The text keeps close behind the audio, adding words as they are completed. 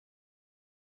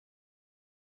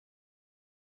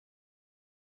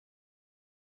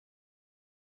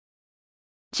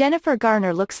Jennifer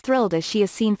Garner looks thrilled as she is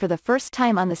seen for the first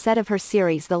time on the set of her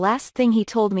series The Last Thing He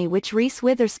Told Me, which Reese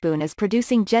Witherspoon is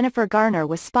producing. Jennifer Garner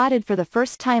was spotted for the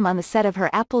first time on the set of her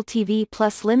Apple TV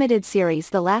Plus limited series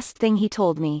The Last Thing He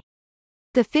Told Me.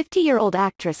 The 50-year-old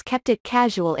actress kept it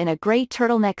casual in a gray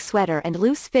turtleneck sweater and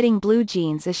loose-fitting blue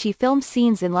jeans as she filmed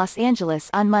scenes in Los Angeles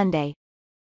on Monday.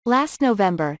 Last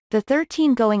November, the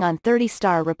 13 going on 30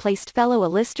 star replaced fellow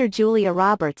A-lister Julia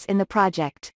Roberts in the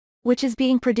project, which is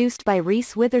being produced by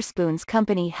Reese Witherspoon's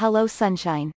company Hello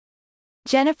Sunshine.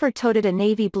 Jennifer toted a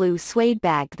navy blue suede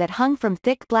bag that hung from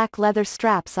thick black leather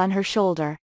straps on her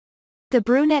shoulder. The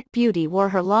brunette beauty wore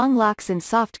her long locks in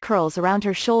soft curls around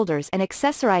her shoulders and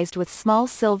accessorized with small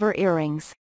silver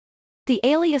earrings. The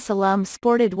Alias alum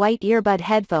sported white earbud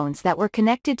headphones that were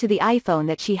connected to the iPhone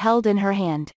that she held in her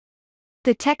hand.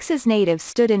 The Texas native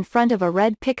stood in front of a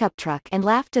red pickup truck and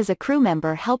laughed as a crew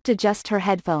member helped adjust her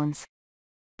headphones.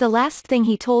 The Last Thing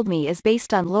He Told Me is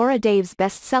based on Laura Dave's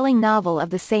best-selling novel of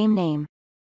the same name.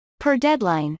 Per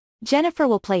Deadline, Jennifer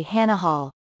will play Hannah Hall,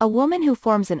 a woman who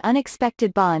forms an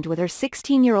unexpected bond with her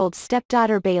 16-year-old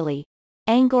stepdaughter Bailey,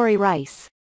 Angourie Rice,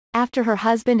 after her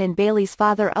husband and Bailey's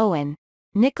father Owen,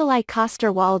 Nikolai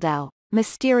Coster-Waldau,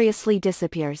 mysteriously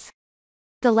disappears.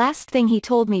 The Last Thing He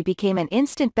Told Me became an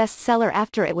instant bestseller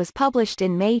after it was published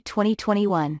in May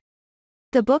 2021.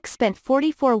 The book spent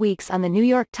 44 weeks on the New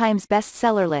York Times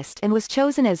bestseller list and was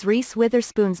chosen as Reese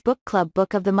Witherspoon's Book Club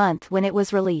Book of the Month when it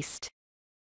was released.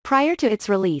 Prior to its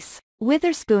release,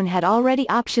 Witherspoon had already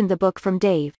optioned the book from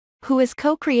Dave, who is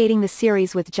co-creating the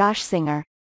series with Josh Singer,